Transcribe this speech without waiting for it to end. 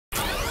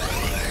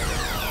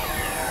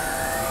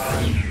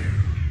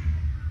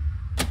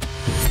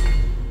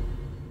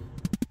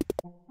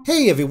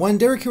Hey everyone,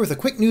 Derek here with a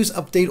quick news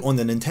update on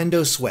the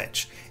Nintendo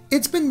Switch.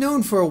 It's been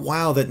known for a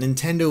while that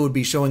Nintendo would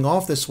be showing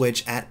off the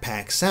Switch at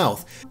PAX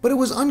South, but it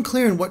was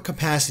unclear in what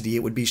capacity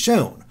it would be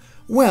shown.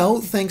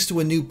 Well, thanks to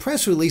a new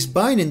press release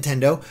by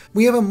Nintendo,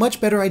 we have a much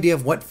better idea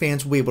of what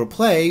fans will be able to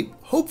play,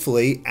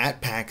 hopefully,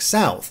 at PAX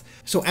South.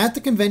 So at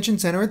the convention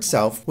center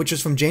itself, which is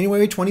from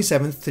January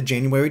 27th to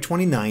January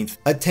 29th,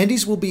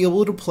 attendees will be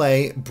able to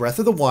play Breath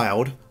of the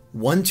Wild,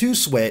 1-2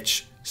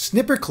 Switch,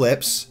 Snipper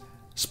Clips,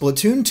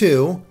 Splatoon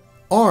 2,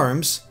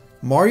 ARMS,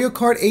 Mario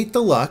Kart 8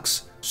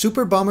 Deluxe,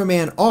 Super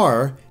Bomberman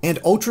R, and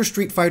Ultra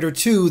Street Fighter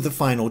 2 The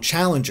Final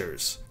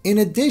Challengers. In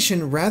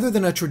addition, rather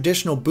than a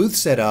traditional booth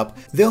setup,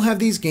 they'll have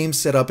these games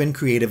set up in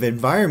creative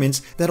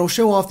environments that'll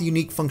show off the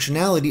unique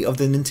functionality of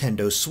the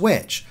Nintendo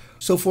Switch.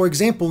 So for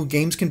example,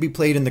 games can be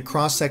played in the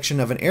cross-section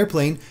of an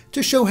airplane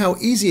to show how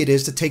easy it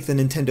is to take the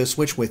Nintendo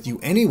Switch with you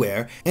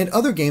anywhere, and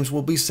other games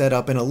will be set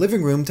up in a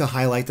living room to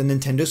highlight the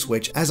Nintendo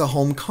Switch as a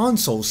home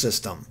console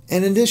system.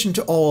 And in addition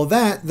to all of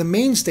that, the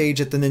main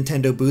stage at the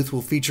Nintendo booth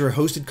will feature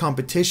hosted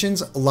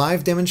competitions,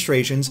 live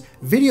demonstrations,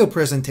 video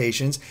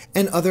presentations,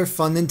 and other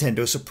fun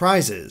Nintendo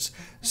surprises.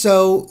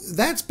 So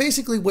that's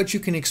basically what you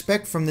can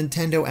expect from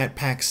Nintendo at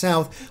PAX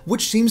South,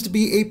 which seems to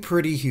be a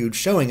pretty huge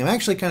showing. I'm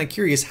actually kind of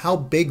curious how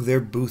big their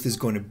booth is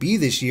going to be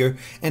this year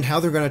and how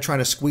they're going to try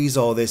to squeeze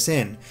all this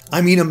in.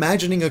 I mean,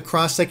 imagining a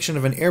cross-section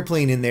of an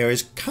airplane in there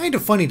is kind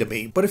of funny to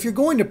me, but if you're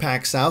going to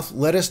PAX South,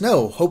 let us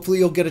know. Hopefully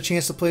you'll get a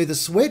chance to play the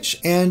Switch,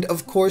 and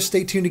of course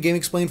stay tuned to Game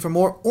Explained for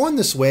more on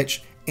the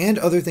Switch and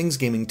other things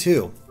gaming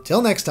too.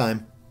 Till next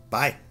time,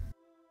 bye!